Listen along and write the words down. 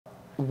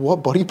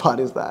what body part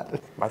is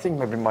that? I think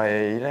maybe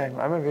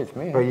maybe it's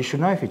me. Bro, you should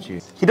know if it's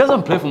you. He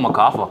doesn't play for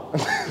Macarthur.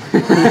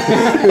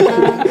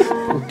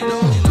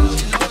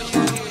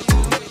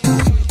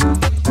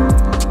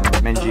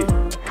 McGing.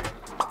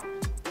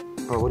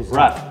 Bro, what is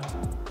that?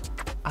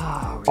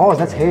 Raph. Oh,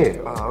 that's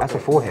hair. That's a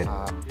forehead.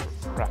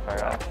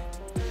 Raphael.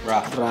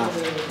 Raph.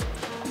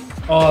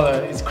 Oh,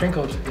 it's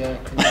crinkled. Yeah.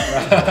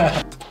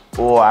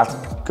 Oh, that's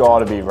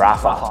gotta be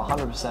Raphael.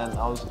 100%.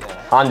 I was.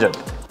 Yeah. 100.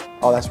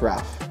 Oh, that's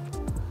Raph.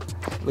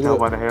 Look Tell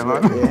by the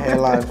hairline. Yeah,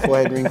 hairline,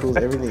 forehead wrinkles,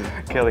 everything.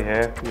 Curly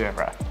hair. Yeah,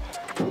 Raph.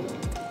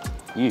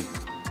 You.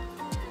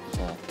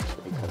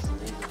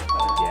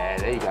 Yeah,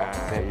 there you go.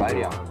 Fair play to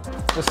you.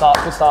 Good start.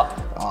 Good start.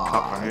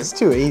 Oh, it's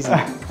too easy.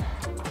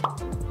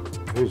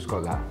 Who's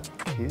got that?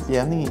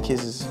 Yeah, I'm thinking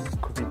kisses.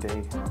 Could be D.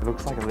 It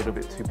looks like a little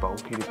bit too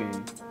bulky to be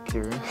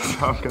Kieran,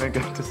 so I'm gonna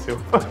go to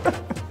Silva.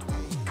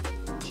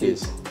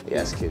 Kiss. Yeah,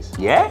 that's Kiss.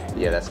 Yeah?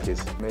 Yeah, that's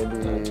Kiss. Maybe.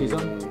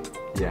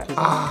 Yeah.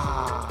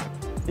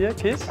 Yeah,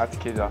 Kiss. That's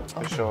Kidder,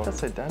 for sure. That's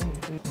so Danny.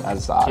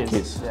 That's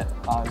Kiss. Yeah.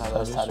 Oh no,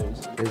 those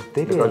tattoos.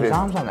 His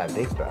arms on that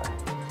big, bro.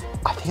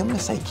 I think I'm gonna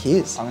say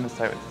kiss. I'm gonna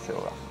say it to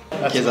Silva.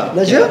 Kiss up.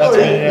 That's you?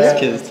 It's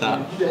Kiss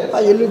tap. Oh,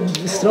 you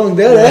look strong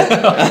there, eh?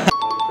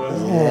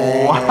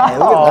 Yeah,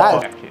 look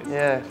at that.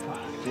 Yeah.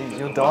 Jeez,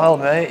 you'll dial,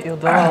 mate. You'll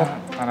dial.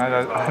 I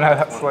know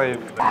that sleeve.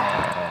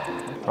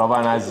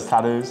 Robbo knows his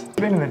tattoos. He's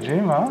been in the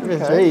gym, huh?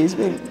 He's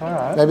been.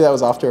 Alright. Maybe that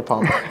was after a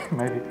pump.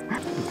 Maybe.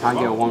 You can't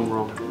get one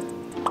wrong.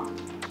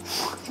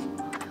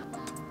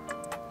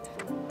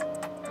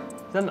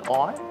 Is that an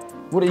eye?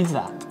 What is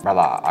that?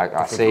 Brother,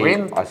 I see.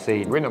 Green? I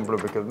see. Green and blue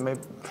because maybe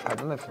I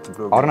don't know if it's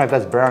blue. I don't know if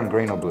that's brown,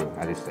 green, or blue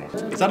at this stage.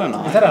 Is that an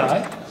eye? Is that an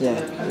eye?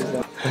 Yeah.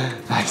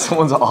 Like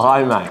someone's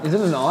eye, mate. Is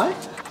it an eye?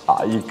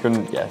 You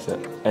couldn't guess it.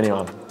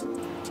 Anyone?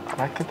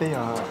 That could be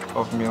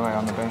of Millar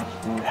on the bench.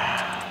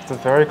 It's a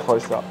very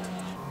close up.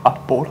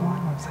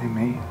 Borderline, I'd say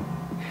me.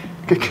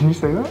 Can you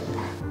see that?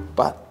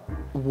 But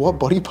what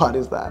body part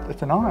is that?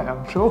 It's an eye,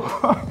 I'm sure.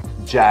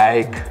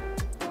 Jake.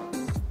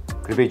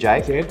 Could it be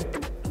Jake? Jed.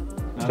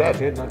 No,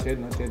 Jed. not Jed.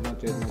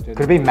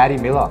 Could it be Matty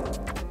Millar?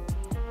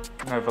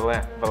 No,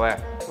 Valer.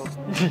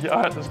 Yeah,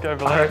 alright, let's go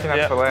Valer. I reckon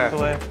that's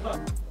Valer.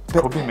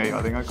 Could be me,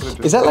 I think I could have just...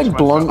 Is that like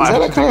blonde? Is that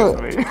like kind of...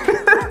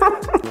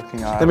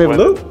 Looking eye. Let me have a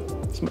look.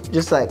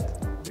 Just like...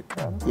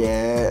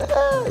 Yeah.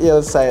 Yeah,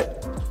 let's say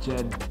it.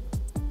 Jed.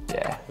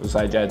 Yeah, we'll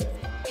say Jed.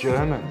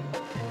 German.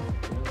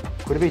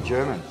 Could it be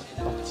German?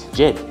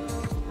 Jed.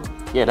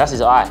 Yeah, that's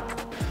his eye.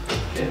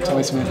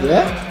 Tommy Smith.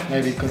 Yeah.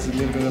 Maybe because a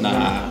little bit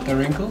of the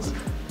wrinkles.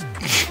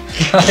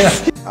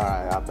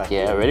 Alright, I'll back you.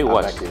 Yeah, already I'll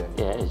watched. back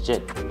you Yeah, it's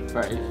Jed.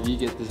 Bro, if you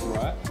get this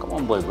right. Come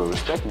on, boy, bro.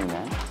 Respect me,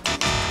 man.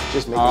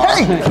 Just make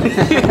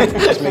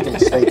just make a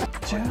mistake.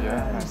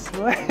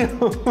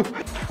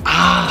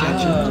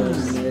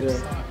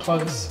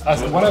 Close.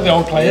 One of the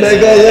old players.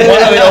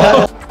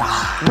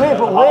 Where?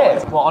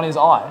 Well, on his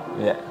eye.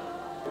 Yeah.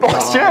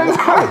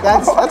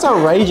 That's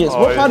outrageous.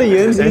 What part of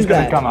Yens is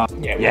that? Come up.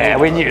 Yeah,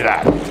 we knew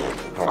that.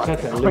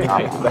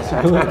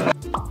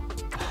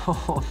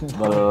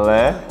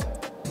 Valer.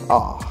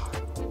 Oh.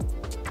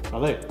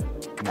 Ali.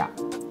 Nah.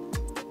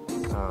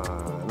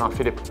 No,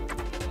 Philip.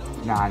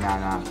 Nah.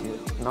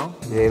 No?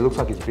 Yeah, it looks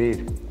like his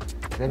beard.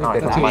 Could that be No,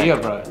 it's Bernach? Here,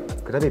 bro.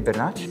 Could that be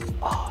Bernach?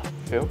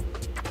 Phil?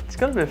 It's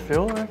gotta be a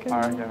Phil, I reckon. I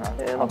reckon, right?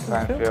 Yeah, I'm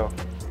saying Phil.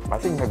 I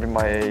think maybe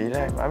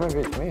maybe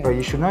it's me. Bro,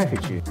 you should know if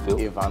it's you.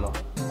 Ivano.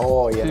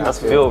 Oh, yeah, that's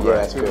Phil, bro.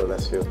 Yeah,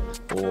 that's Phil.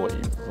 Or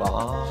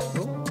Ivano.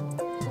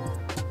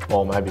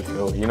 Or maybe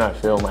Phil. You know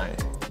Phil,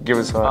 mate. Give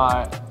us one.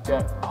 Alright.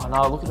 Yeah. Oh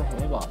no, look at the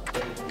hair, but.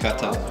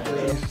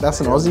 That's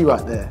an Aussie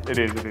right there. It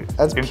is.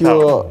 That's You can pure.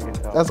 tell, you can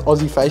tell. That's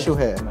Aussie facial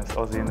hair. Most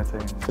Aussie in the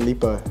team.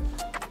 Filippo.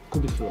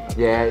 Could be Phil.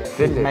 Yeah, he's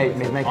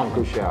making a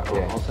good shout.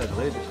 Yeah. I'll say the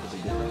lead just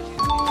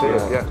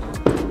because he's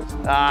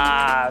different.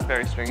 Ah,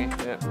 very stringy.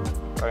 Yeah.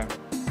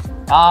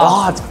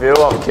 Ah, it's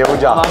Phil. I've killed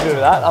I'm ya. happy with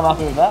that. I'm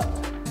happy with that.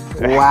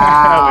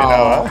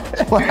 Wow.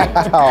 Wow.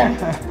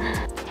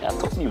 Yeah,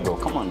 talk to me, bro.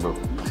 Come on, bro.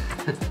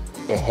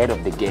 Ahead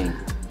of the game.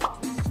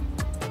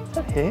 Is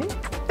that him?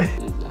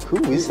 Who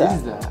is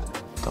that?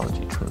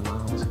 Dodgy trim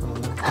arms.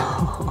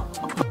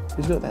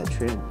 Who's got that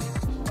trim?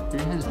 Who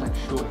has like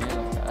short hair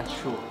like that? That's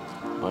short.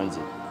 Burns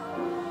it.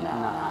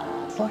 Nah.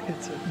 It's like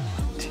it's a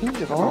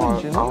tinge of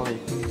orange, you know? Ali.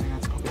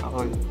 That's probably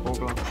Ali. All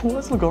black. Oh,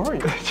 that's look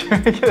orange.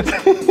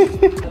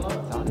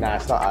 Nah,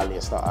 it's not Ali,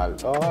 it's not Ali.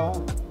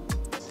 Oh.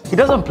 He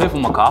doesn't play for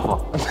Macarthur.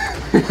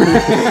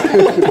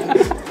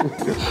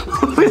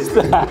 Who is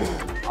that?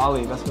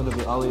 Ali, that's gonna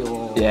be Ali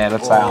or. Yeah,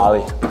 let's say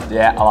Ali.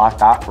 Yeah, I like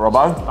that.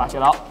 Robbo? Back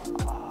it up.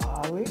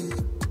 Ali?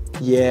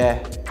 Yeah.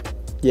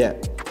 Yeah.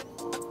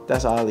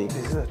 That's Ali.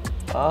 Is it?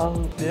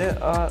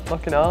 Yeah,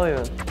 like an Ali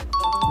then.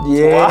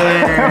 Yeah.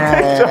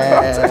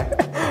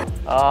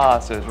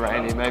 So it's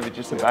rainy, maybe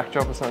just a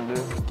backdrop or something,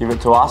 dude. Give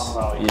it to us.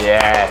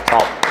 Yeah,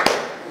 top.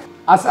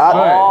 I said,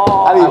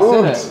 Ali I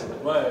said Ooms.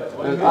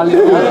 it. Ali.